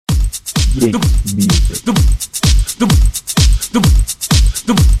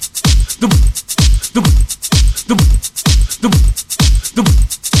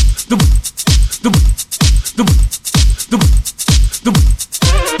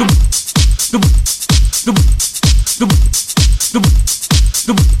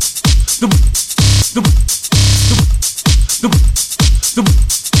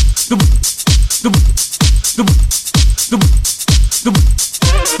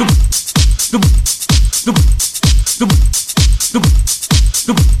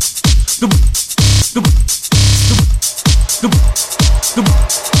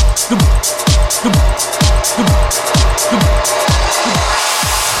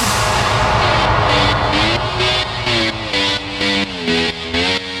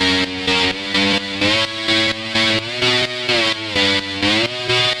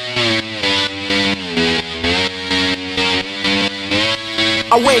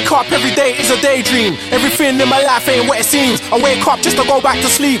I wake up every day is a daydream. Everything in my life ain't what it seems. I wake up just to go back to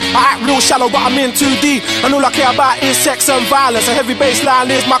sleep. I act real shallow but I'm in too deep. And all I care about is sex and violence. A heavy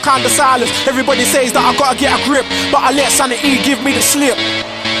bassline is my kind of silence. Everybody says that I gotta get a grip, but I let sanity give me the slip.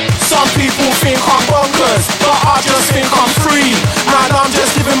 Some people think I'm bonkers, but I just think I'm free. Man, I'm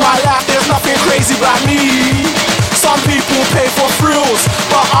just living my life, there's nothing crazy about me. Some people pay for thrills,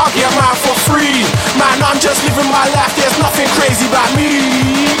 but I get mine for free. Man, I'm just living my life, there's nothing crazy about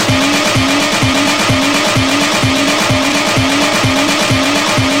me.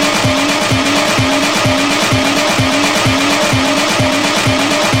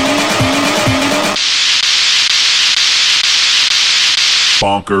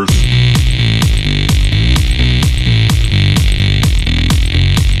 Bonkers.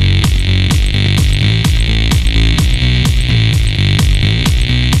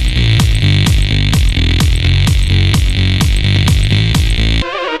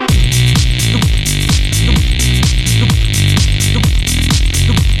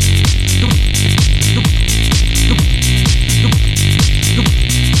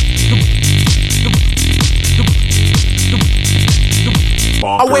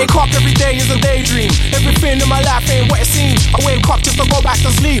 I wake up every day is a daydream. Everything in my life ain't what it seems. I wake up just to go back to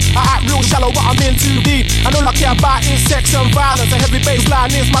sleep. I act real shallow but I'm in too deep. And all I care about is sex and violence. A heavy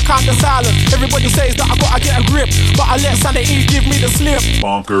bassline is my kind of silence. Everybody says that I gotta get a grip, but I let sanity give me the slip.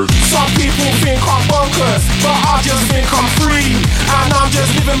 Bonkers. Some people think I'm bonkers, but I just think I'm free. And I'm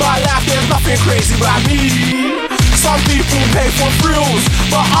just living my life, there's nothing crazy about me. Some people pay for thrills,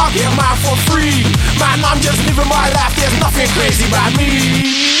 but I get mine for free. Man, I'm just living my life, there's nothing crazy about me.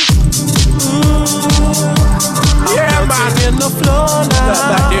 Yeah, man, in the floor now.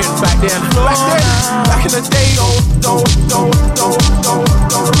 Back in the day,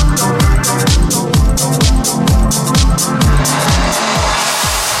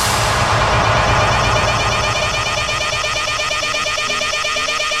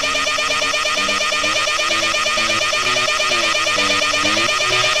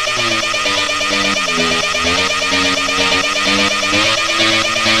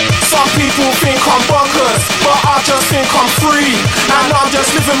 people think I'm bonkers, but I just think I'm free. And I'm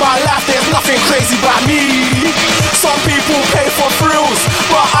just living my life, there's nothing crazy about me. Some people pay for thrills,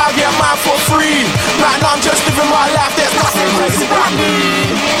 but I get mine for free. Man, I'm just living my life, there's nothing crazy about me.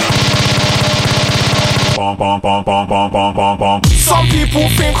 Bom, bom, bom, bom, bom, bom, bom, bom. Some people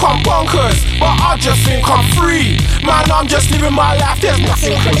think I'm bonkers, but I just think I'm free. Man, I'm just living my life, there's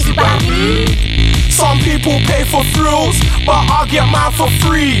nothing crazy about me. Some people pay for thrills, but I get mine for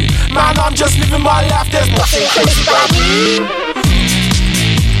free. Man, I'm just living my life, there's nothing crazy about me.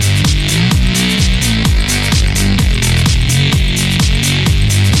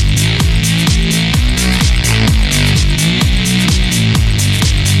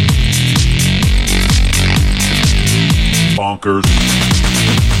 Bonkers.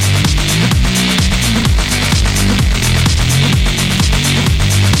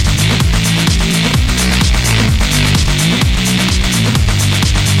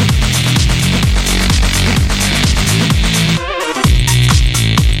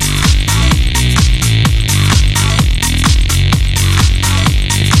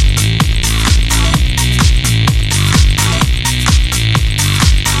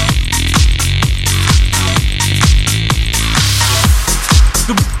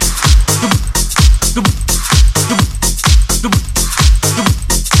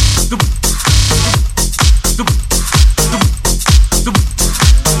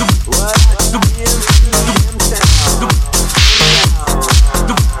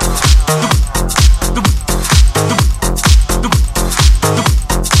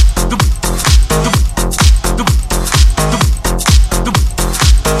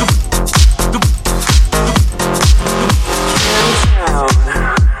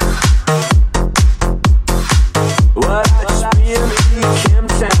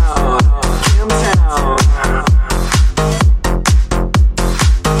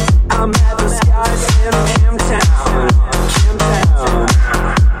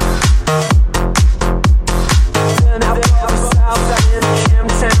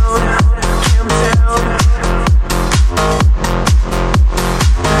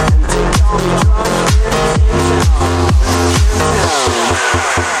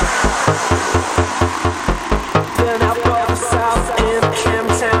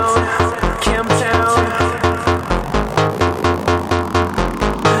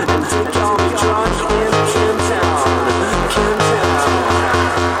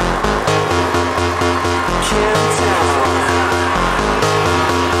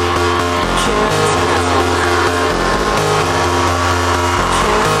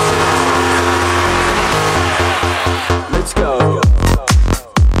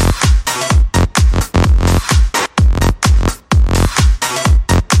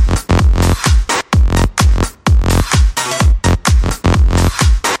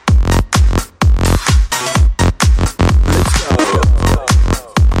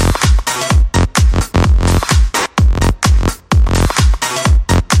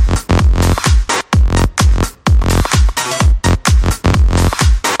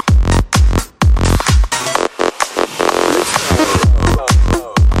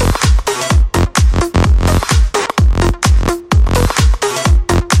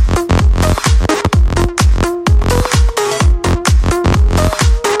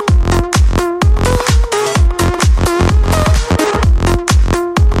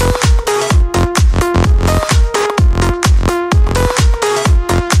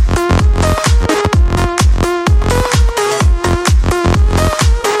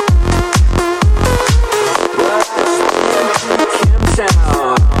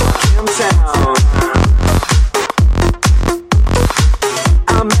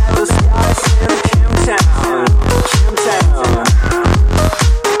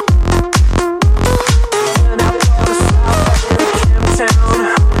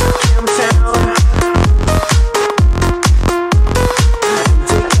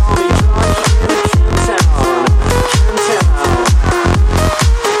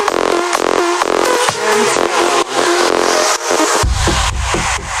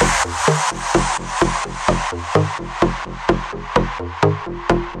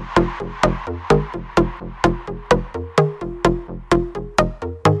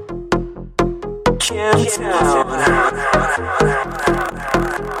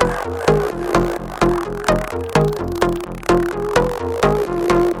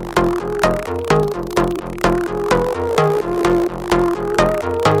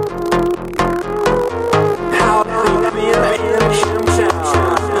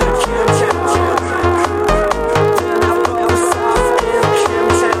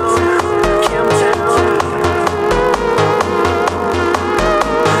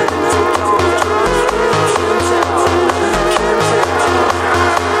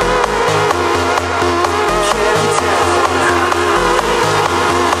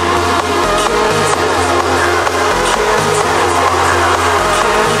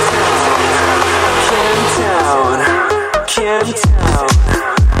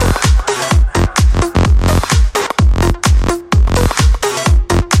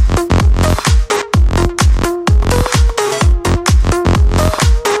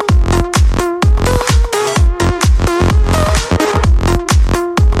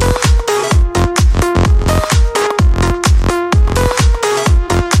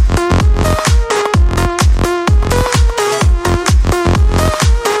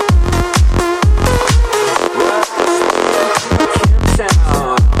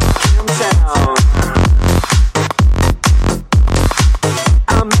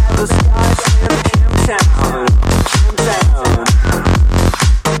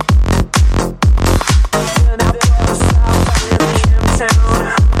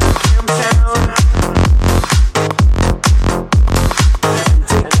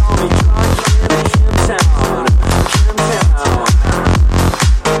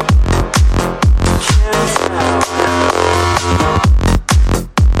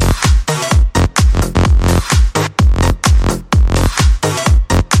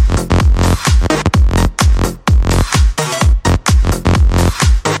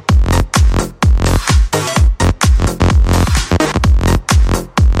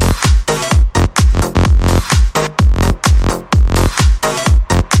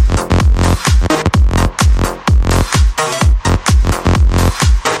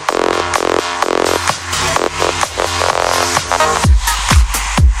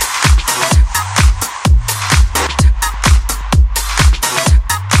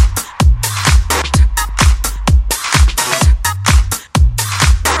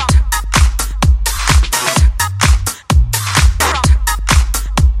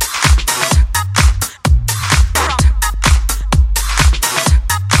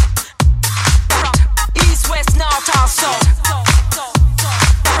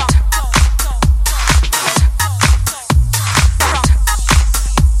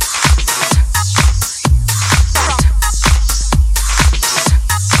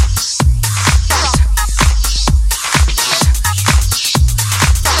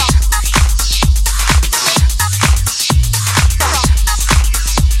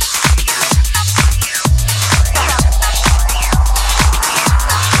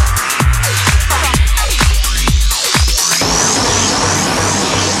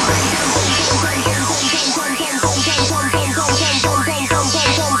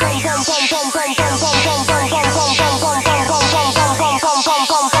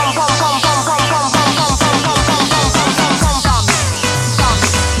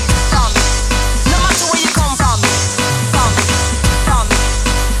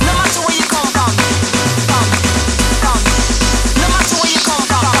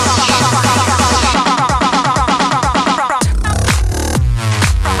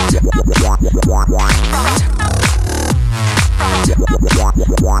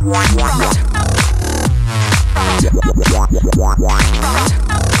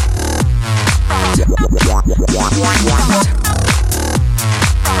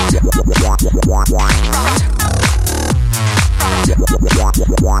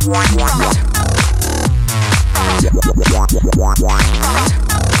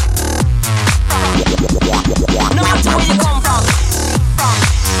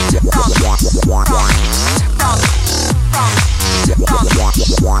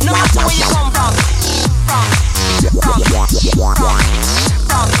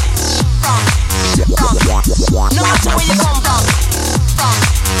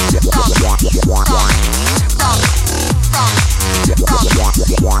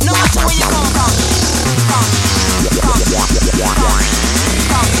 No matter where you come from.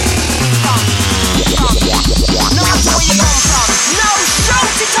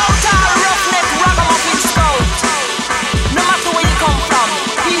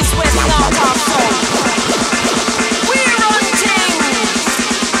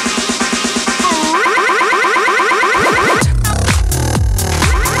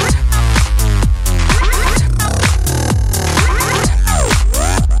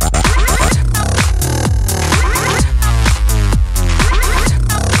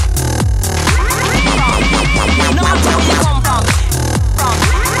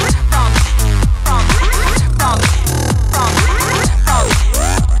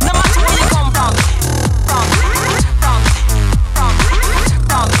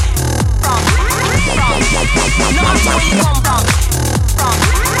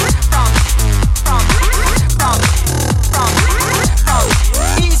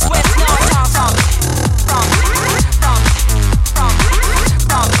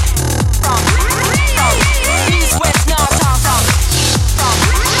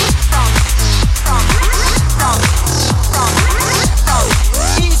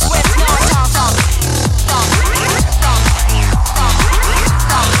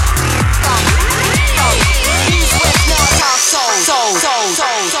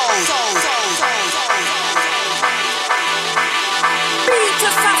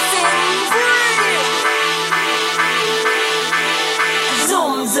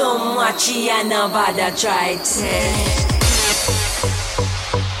 She and nobody try to.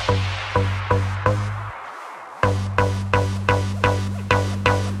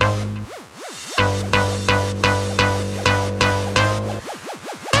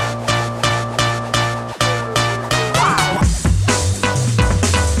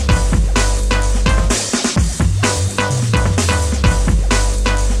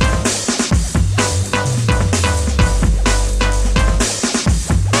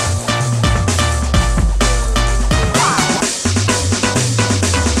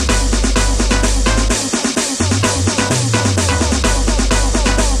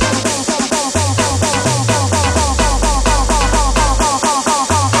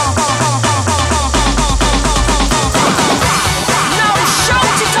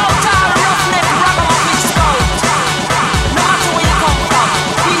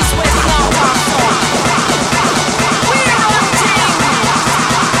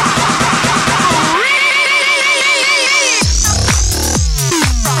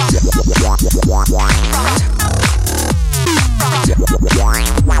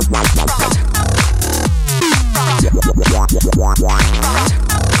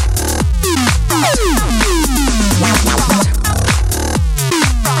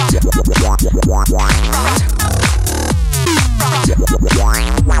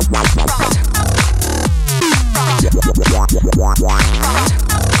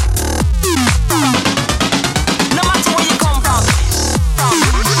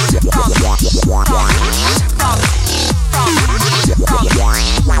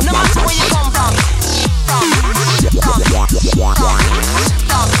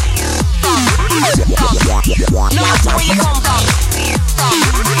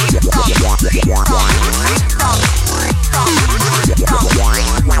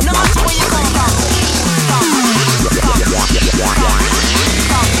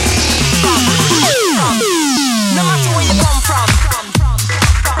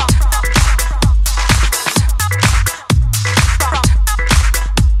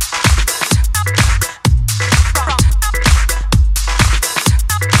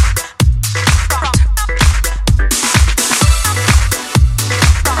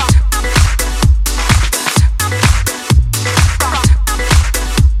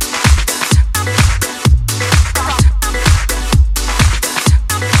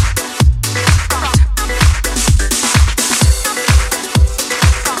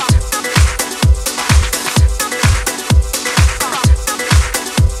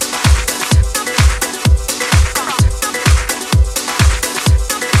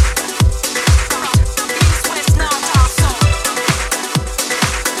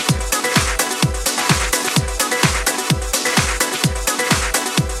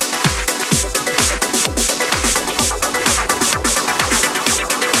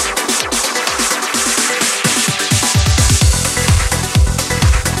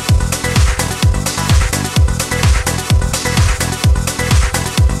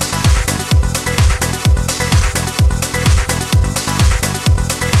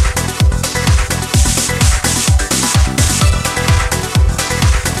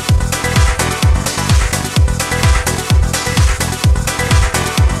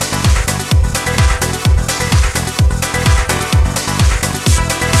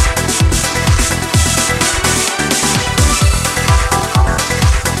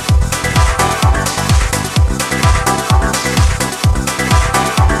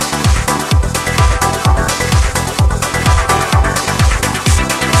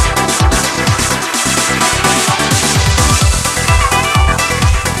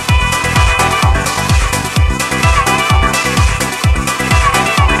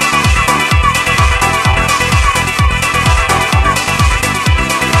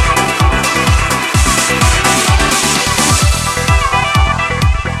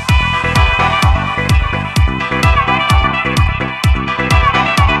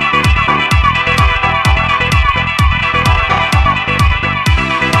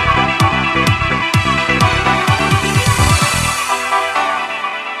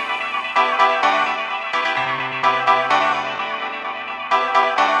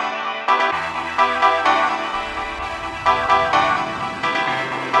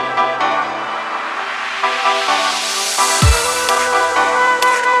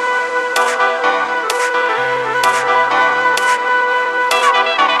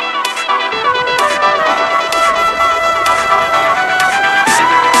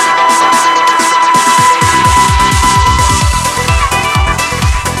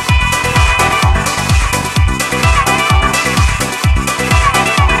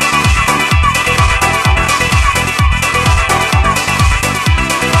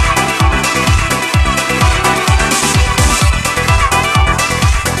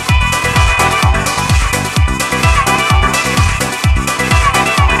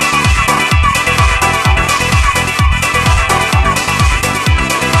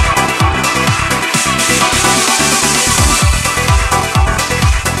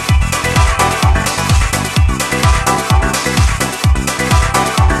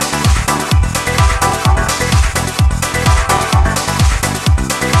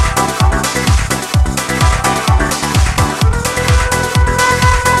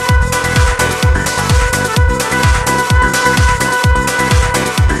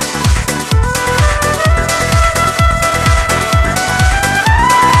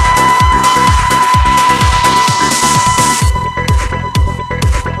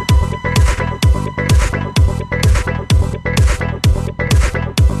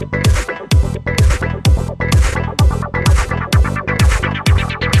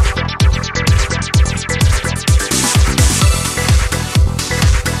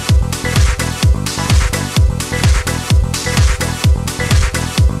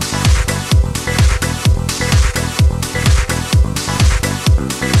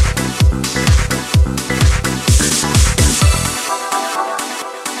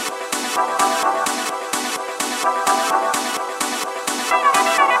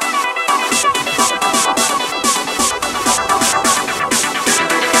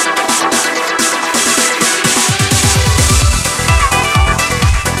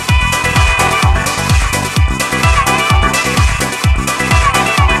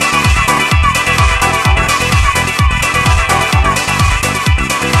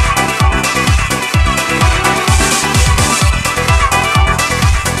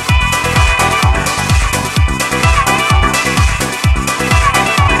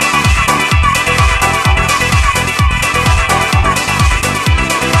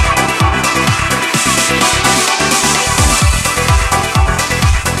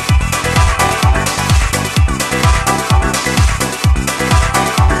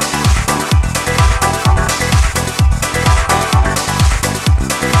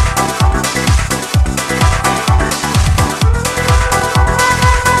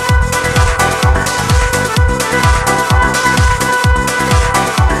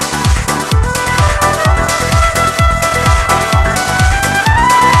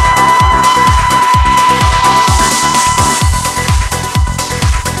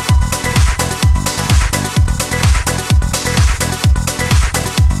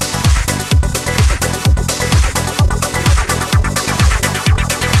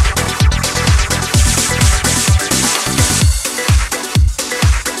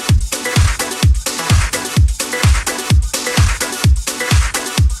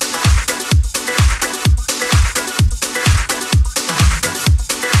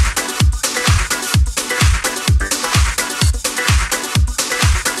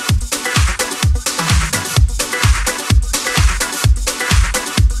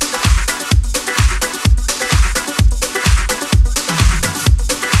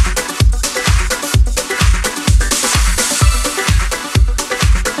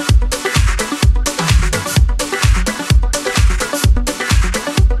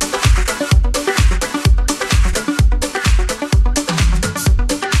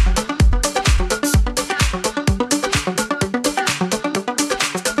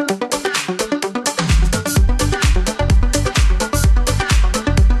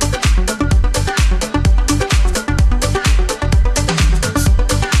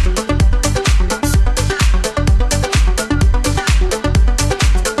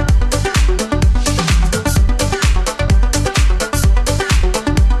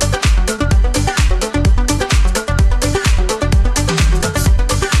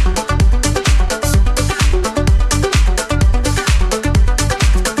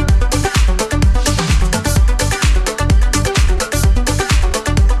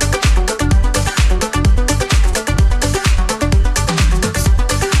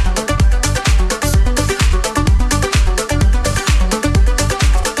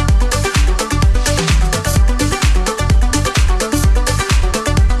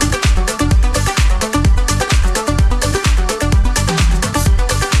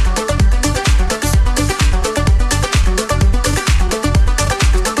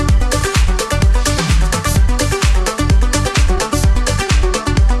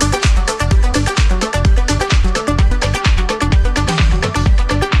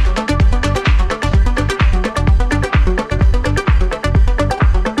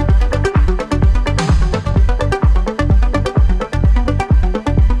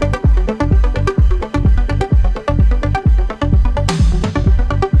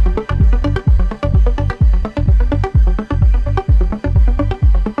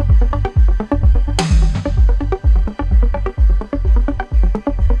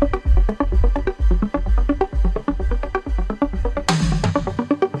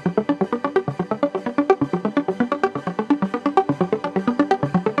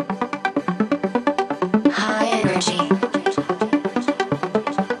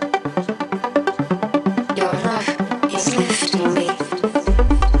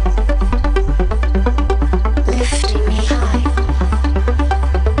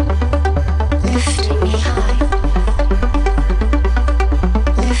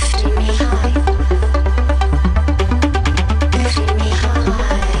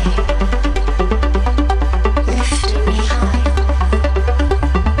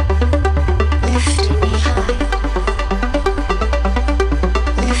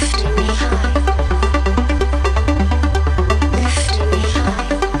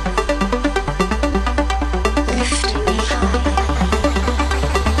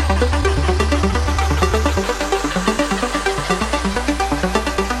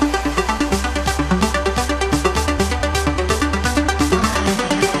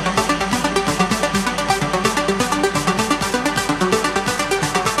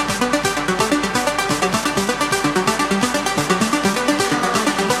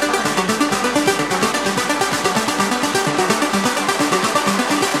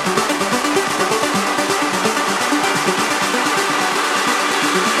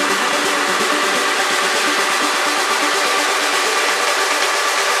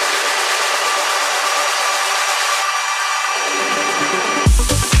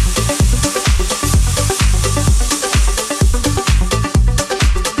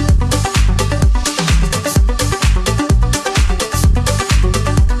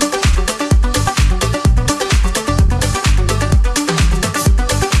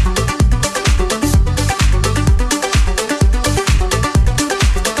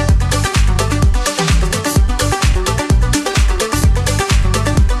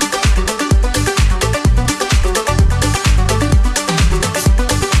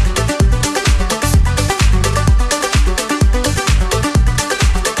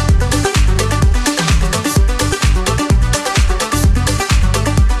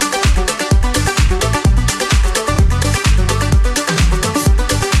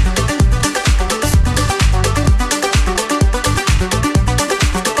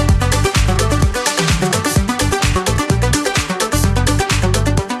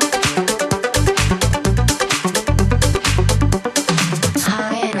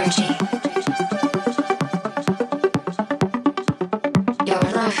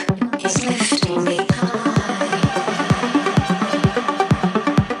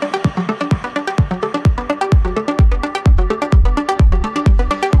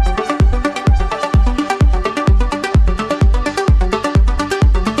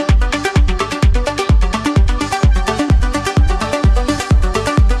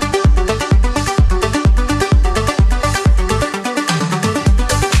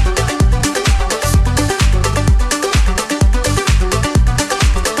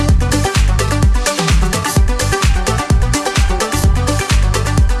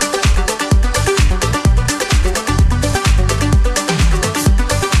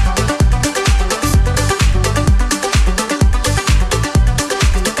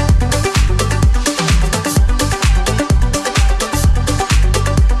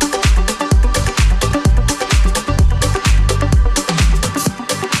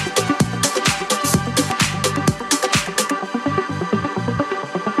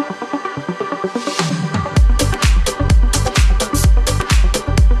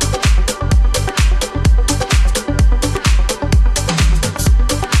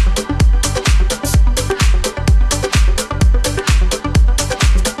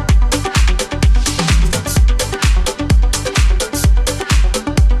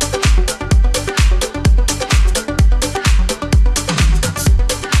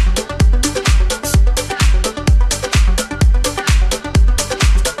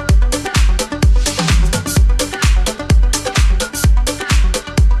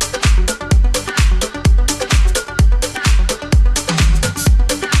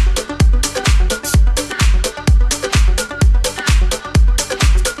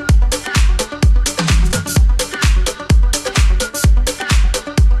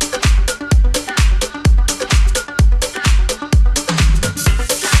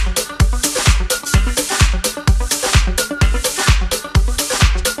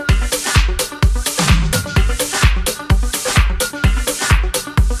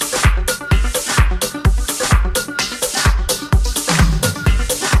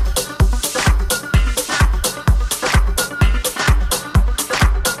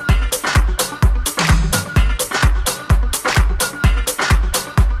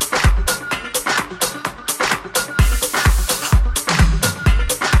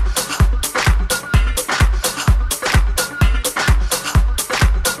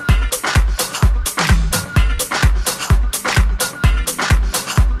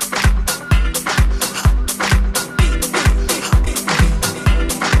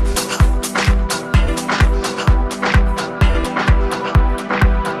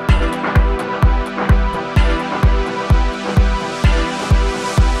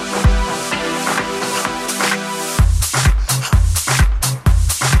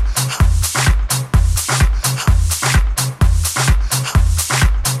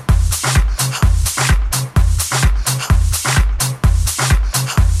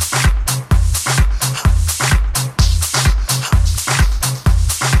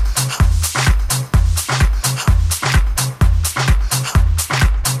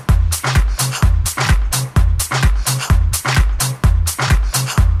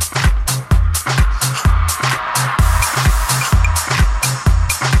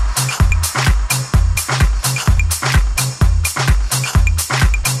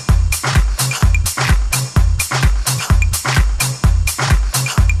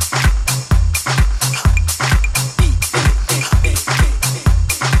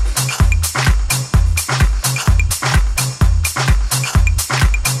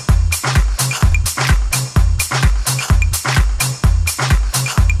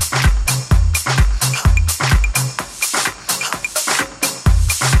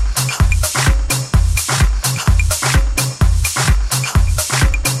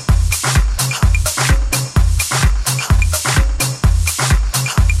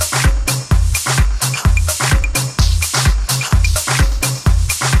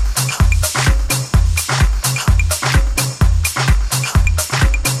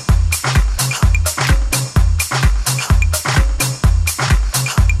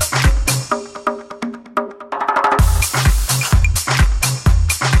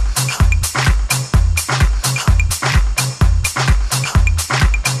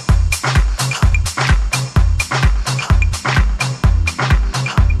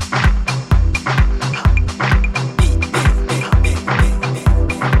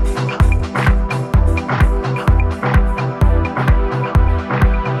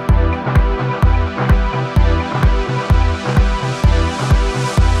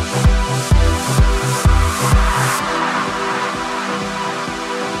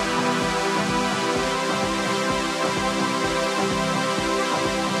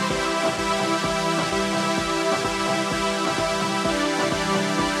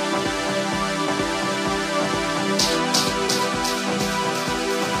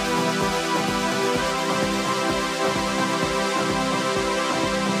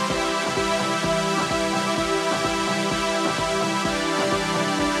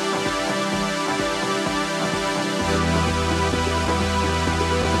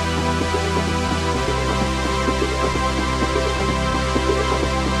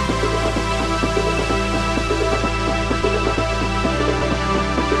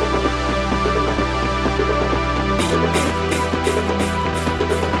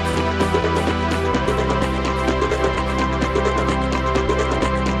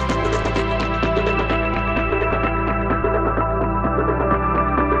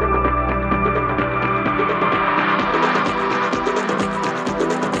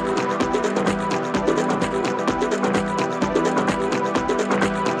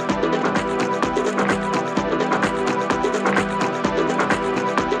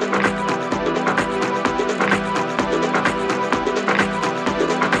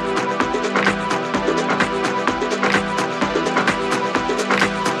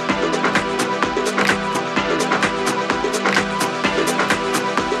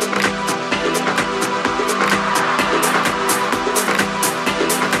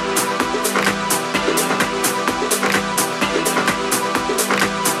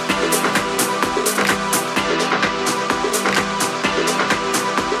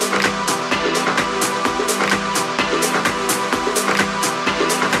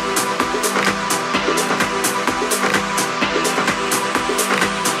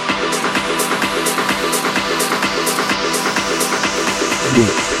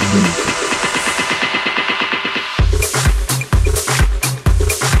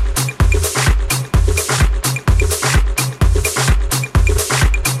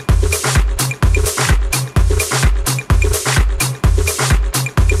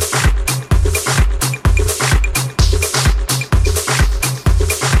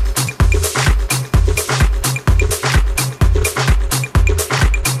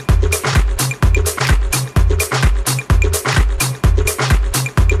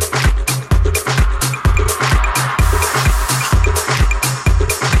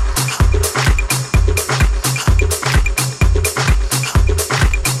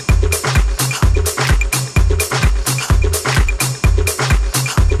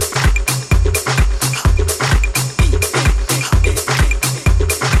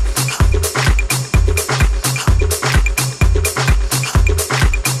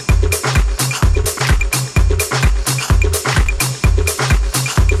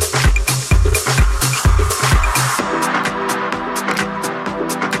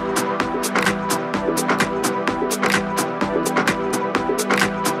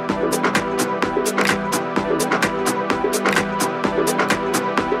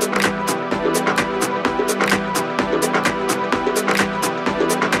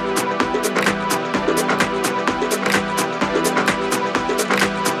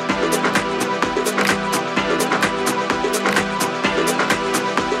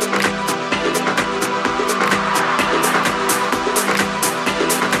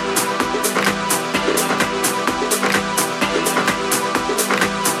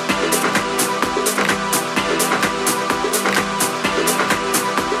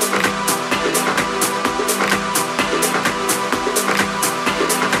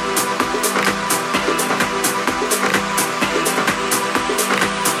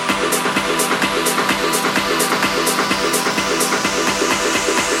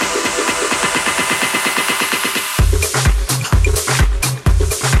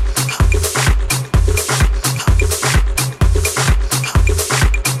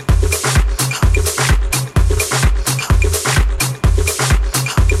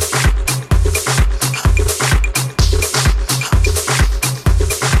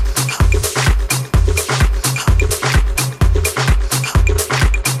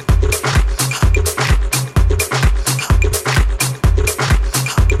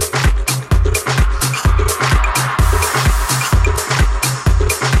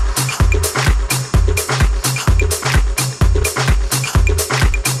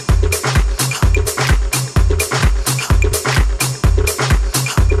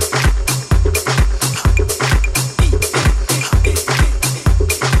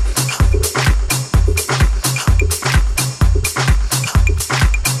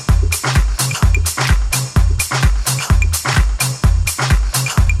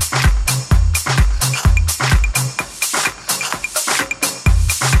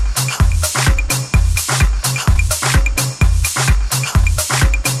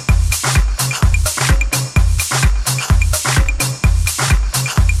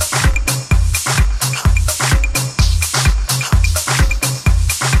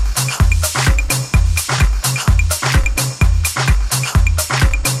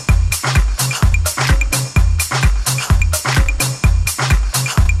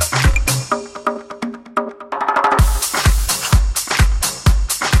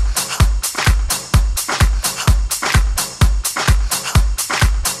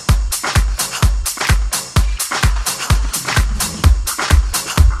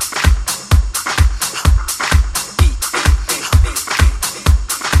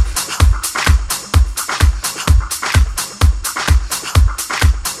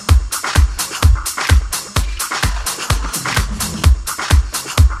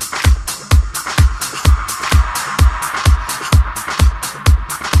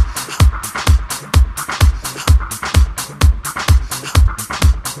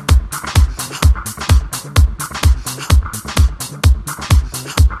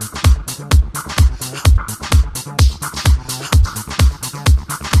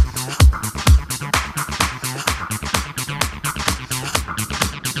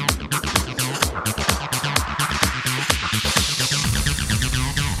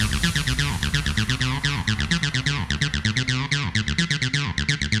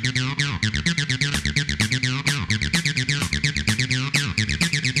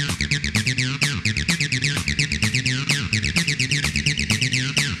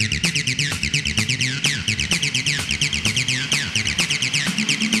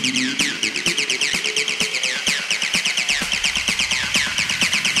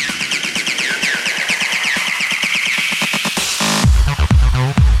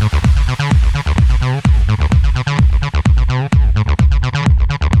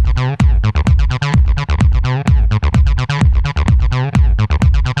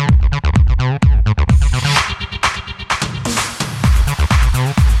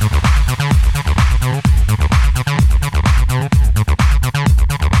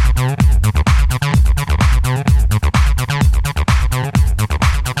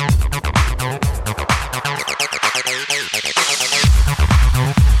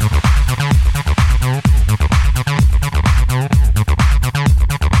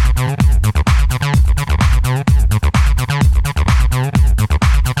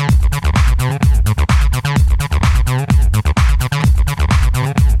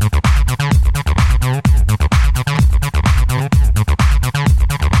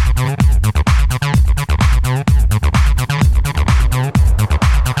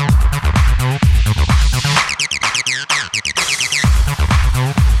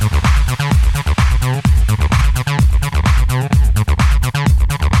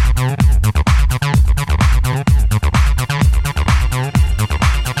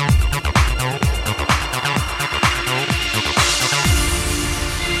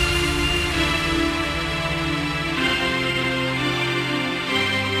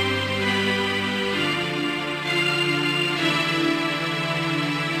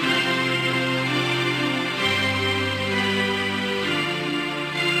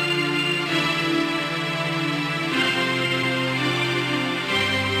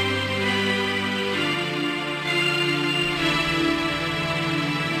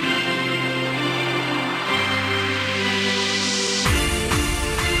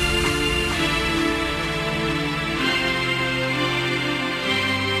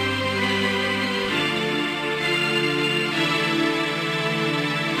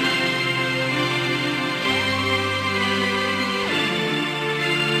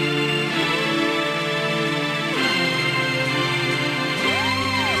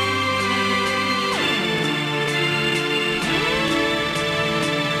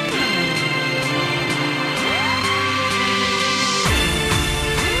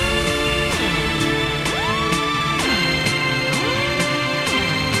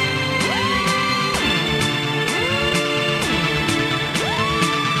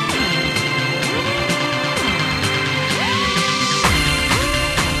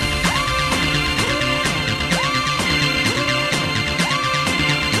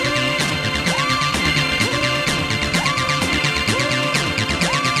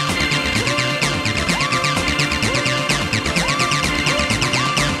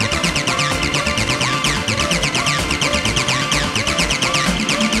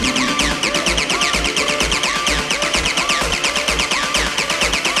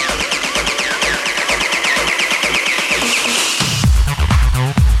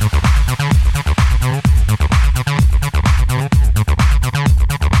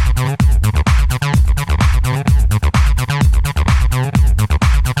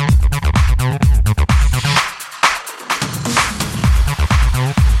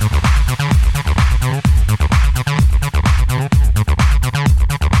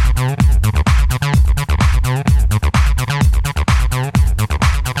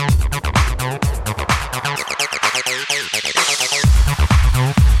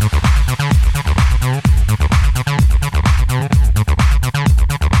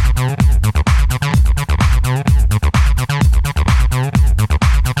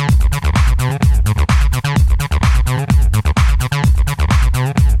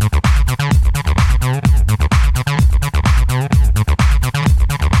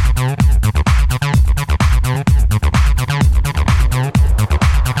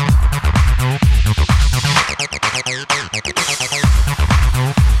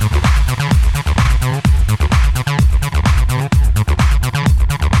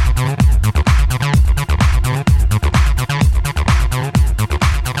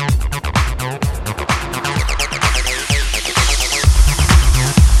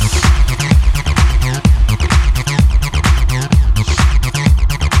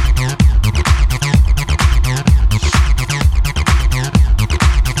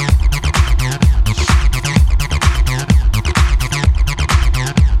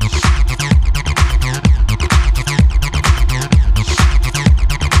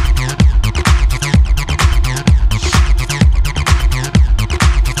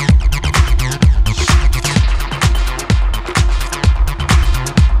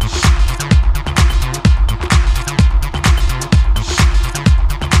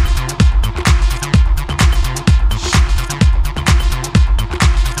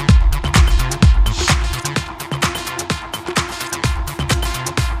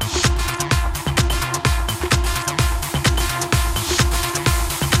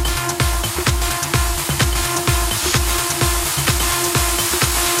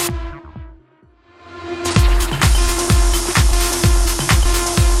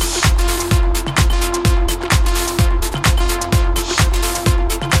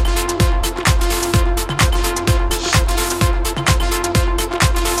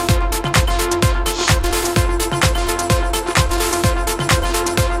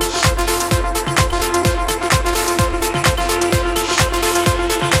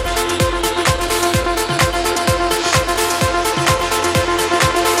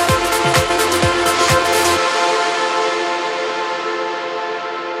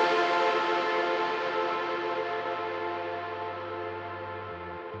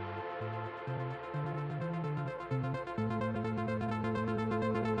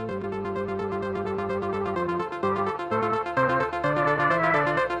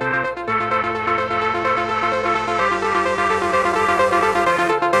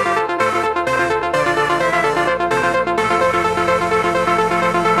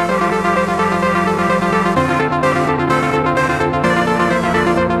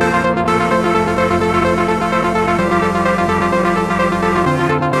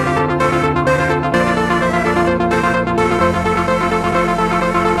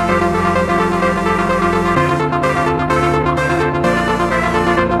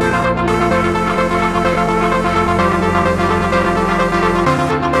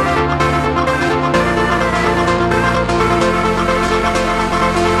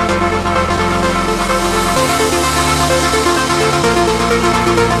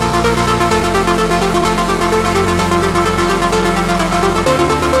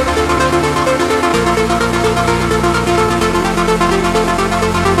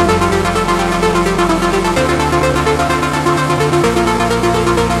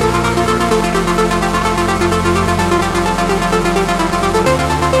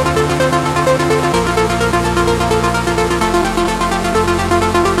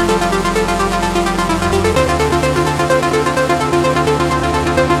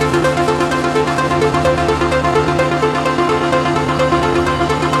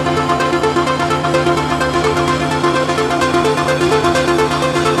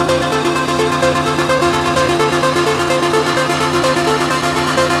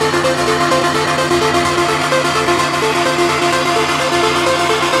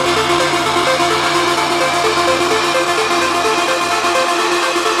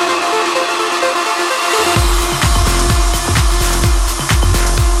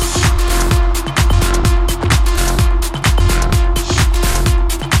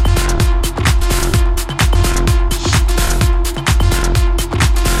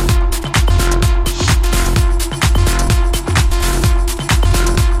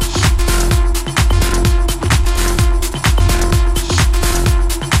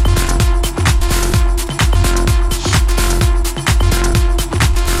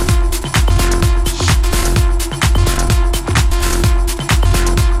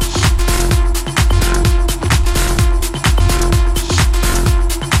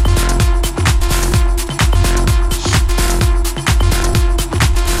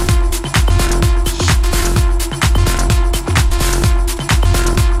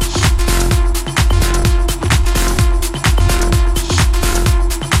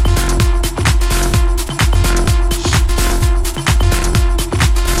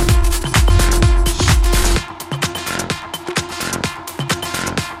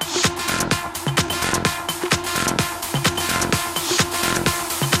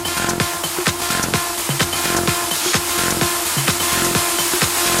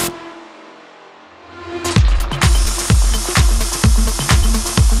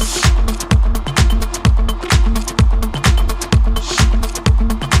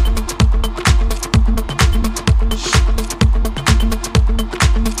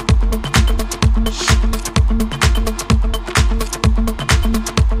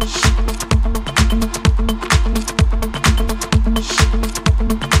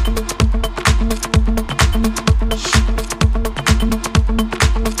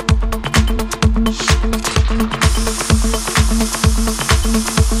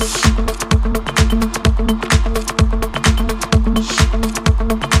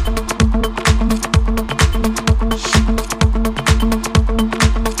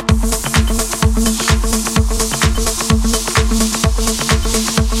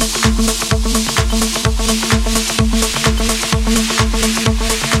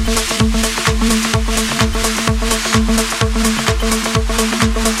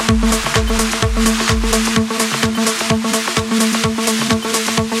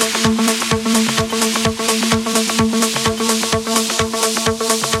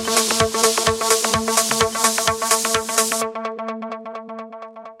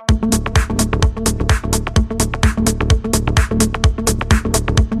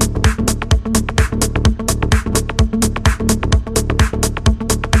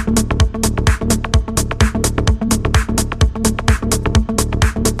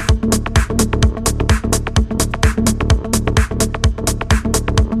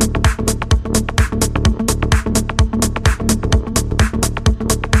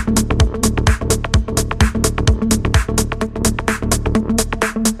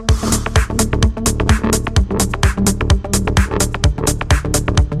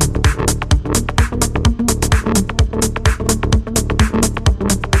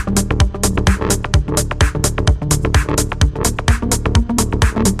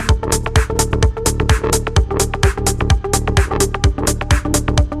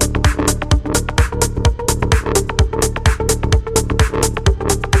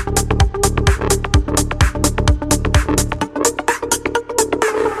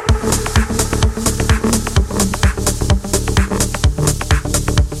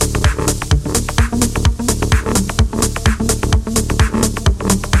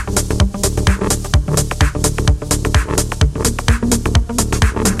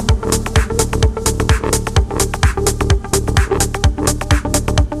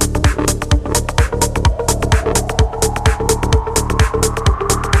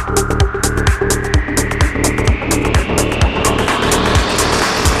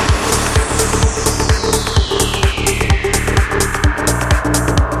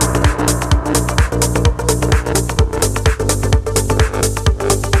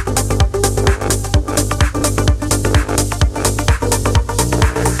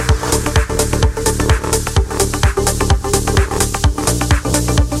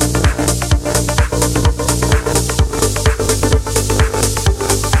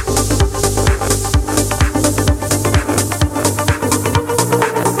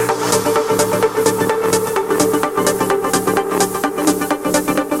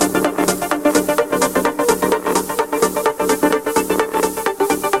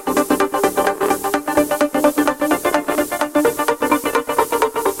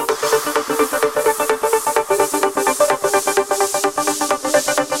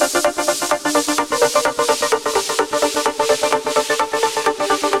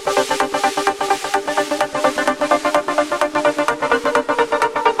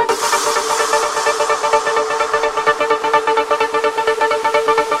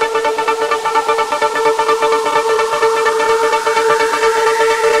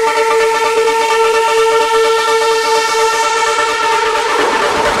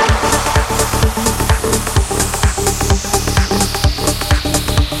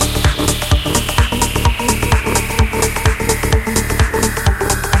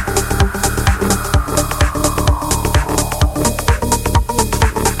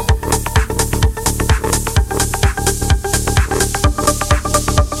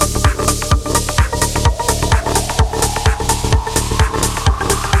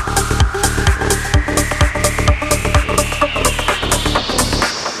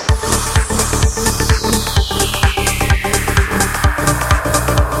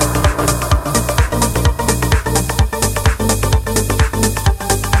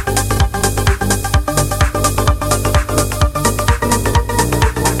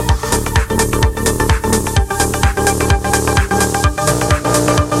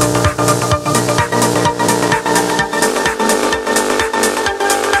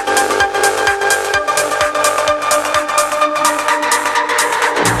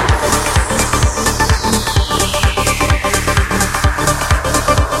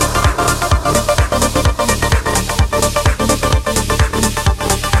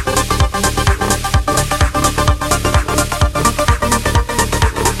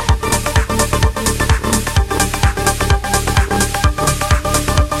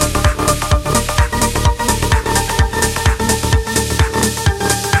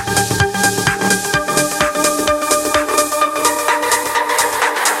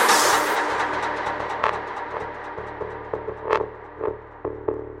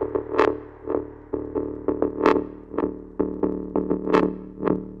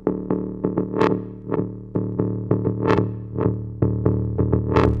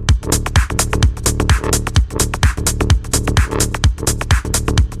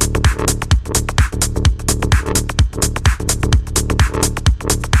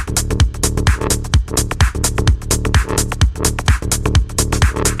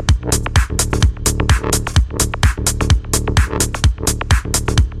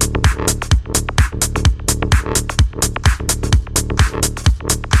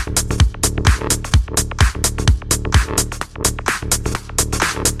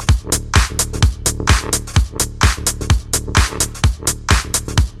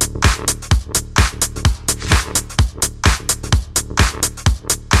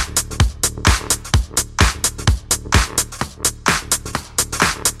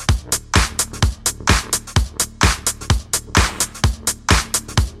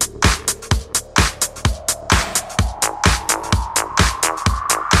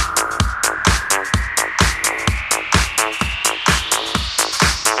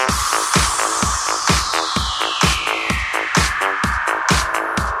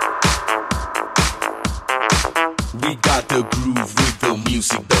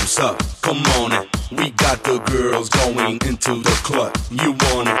 Come on it. We got the girls going into the club. You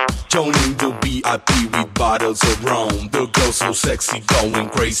want it? Joining the VIP with bottles of rum. The girls so sexy, going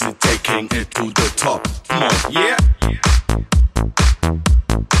crazy, taking it to the top. Come on, yeah.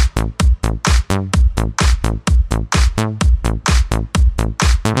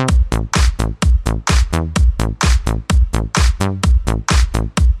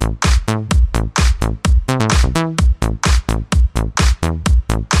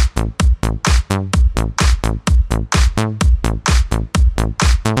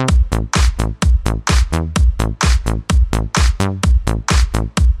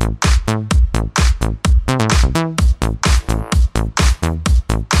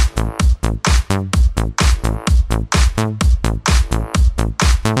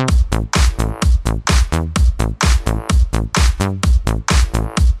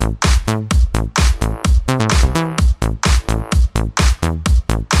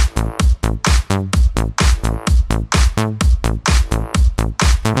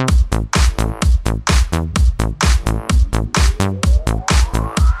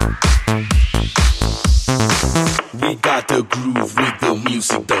 The groove with the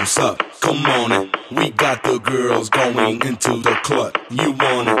music don't suck. Come on it. We got the girls going into the club. You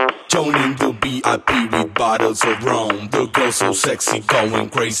want it? Joining the VIP with bottles of rum. The girls so sexy, going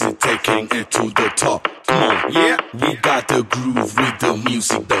crazy, taking it to the top. Come on, yeah. We got the groove with the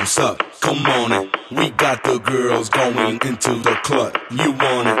music don't suck. Come on it. We got the girls going into the club. You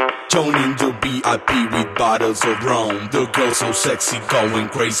want it? Joining the VIP with bottles of rum. The girls so sexy, going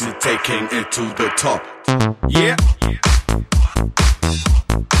crazy, taking it to the top. Yeah.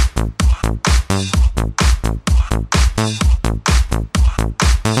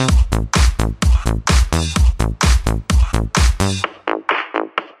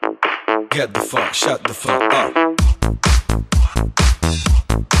 Get the fuck, shut the fuck up.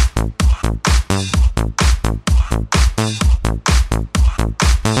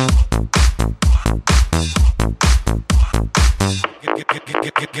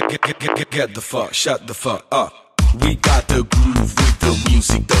 Get the fuck, shut the fuck up. We got the groove with the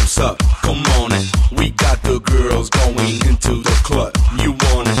music don't suck. Come on it. We got the girls going into the club. You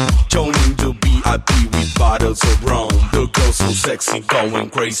want it? Joining the VIP with bottles of rum. The girls so sexy, going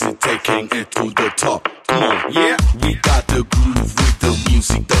crazy, taking it to the top. Come on, yeah. We got the groove with the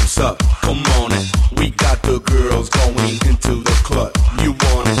music don't suck. Come on it. We got the girls going into the club. You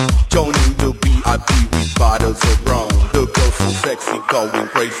want it? Joining the VIP with bottles of rum. The girls so sexy, going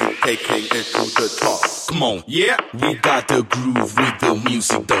crazy, taking it to the top. Come on, yeah. We got the groove with the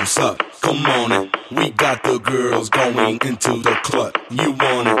music don't suck. Come on it. We got the girls going into the club. You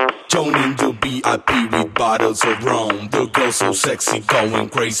want it? Joining the VIP with bottles of rum. The girls so sexy, going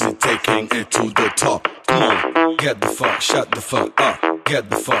crazy, taking it to the top. Come on, get the fuck, shut the fuck up. Get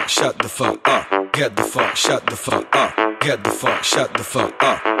the fuck, shut the fuck up. Get the fuck, shut the fuck up. Get the fuck, shut the fuck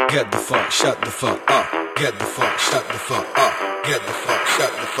up. Get the fuck, shut the fuck up. Get the fuck, shut the fuck up. Get the fuck,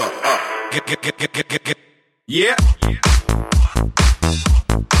 shut the fuck up. Get. Yeah.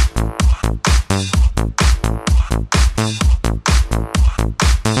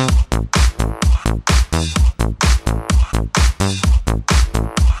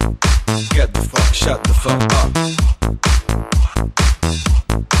 Get the fuck, shut the fuck up.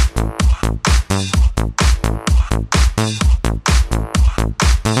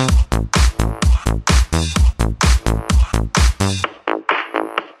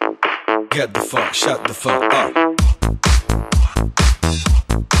 Get the fuck, shut the fuck up.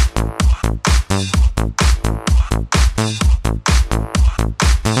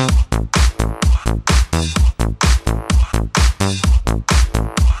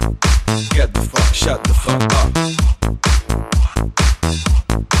 Get the fuck, shut the fuck up.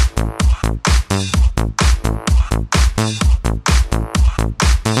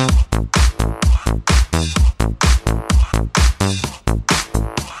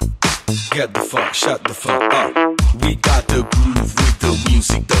 Get the fuck, shut the fuck up. We got the groove with the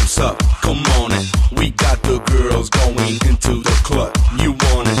music don't suck. Come on it. We got the girls going into the club. You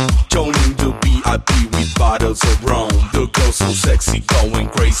want it? Joining the VIP with bottles of rum. The girls so sexy, going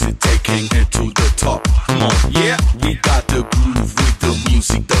crazy, taking it to the top. Come on, yeah. We got the groove with the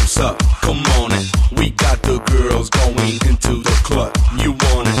music don't suck. Come on it. We got the girls going into the club. You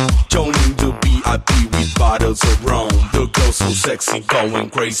want it? Joining the VIP with bottles of rum. The girls so sexy, going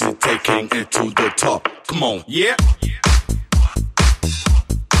crazy, taking it to the top. Come on, yeah.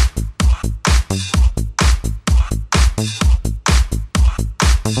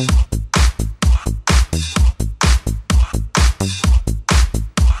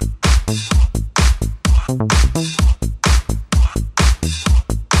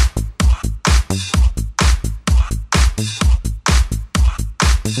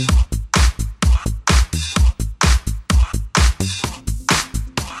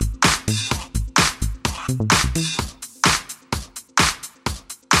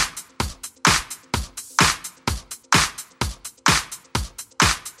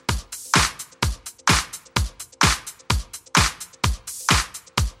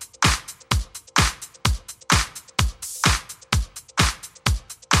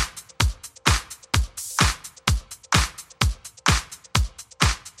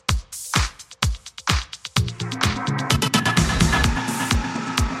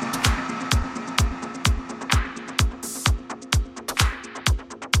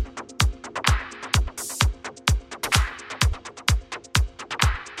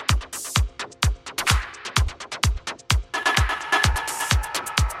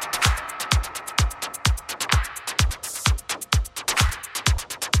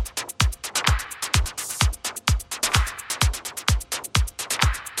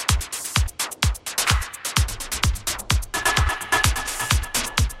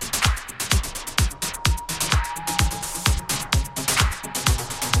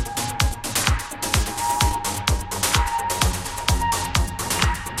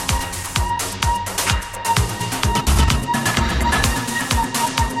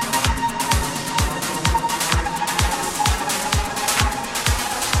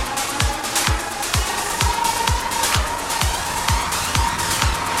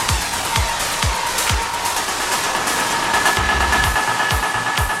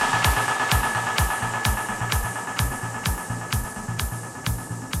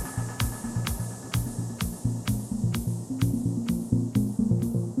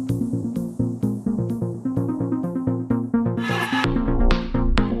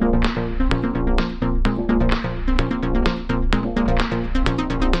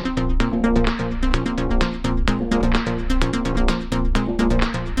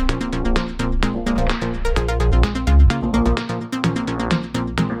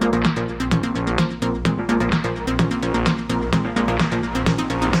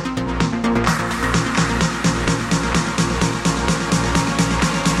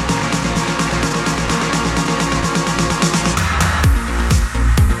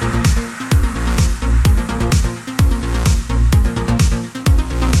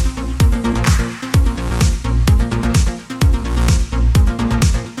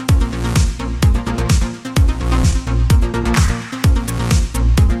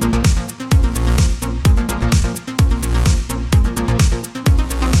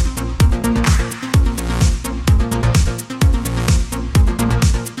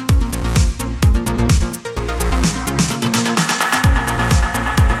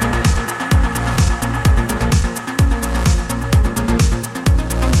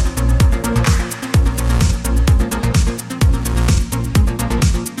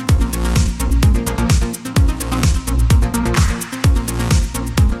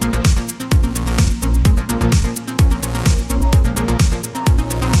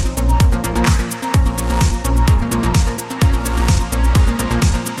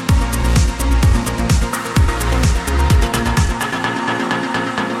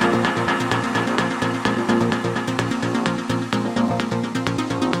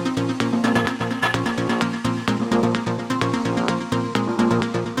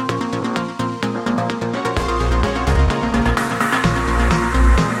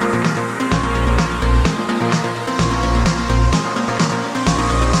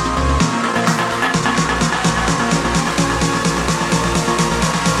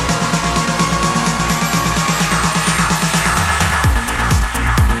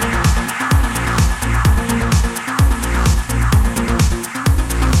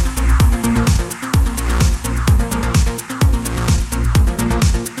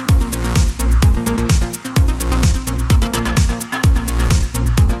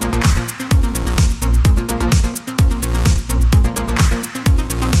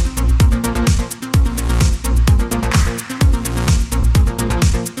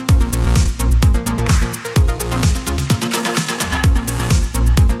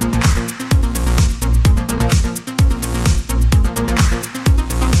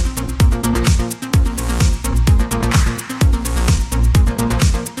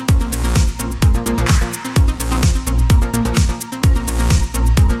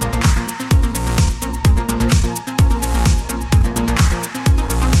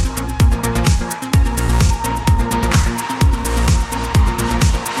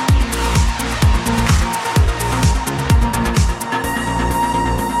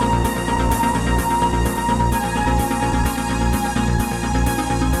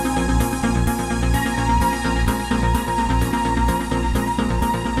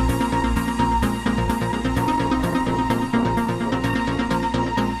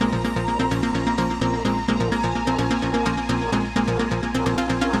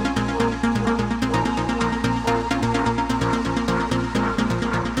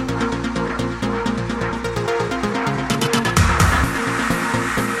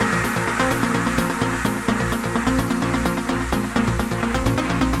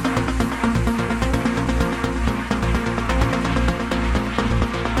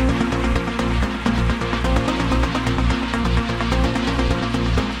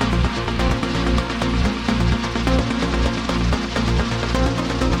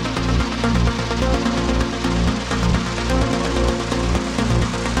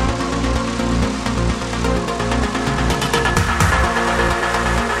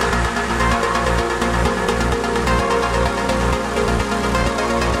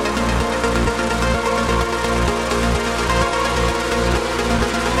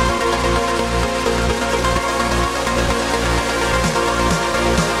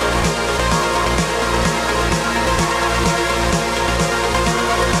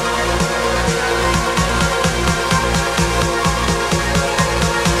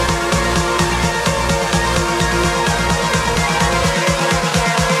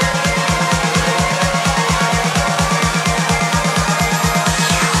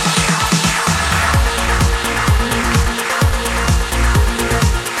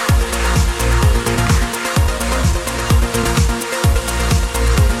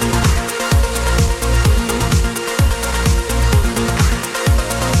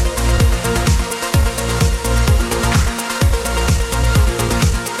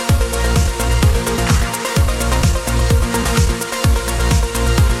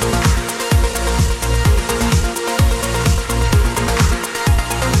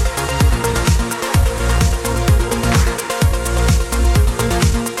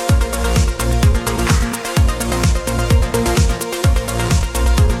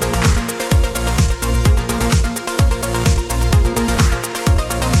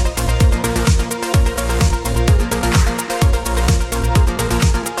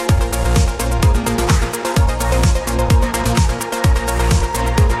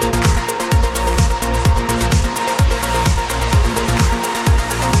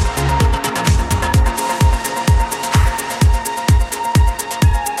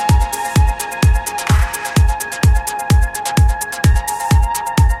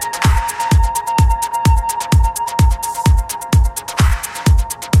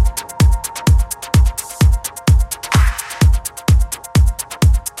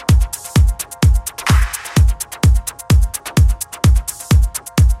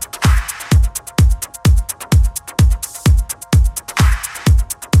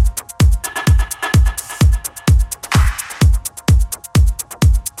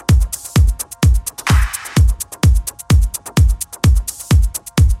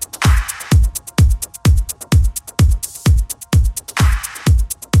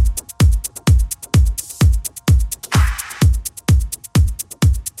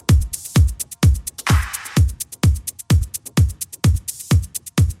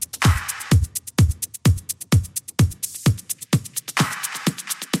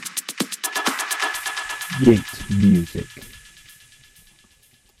 create music.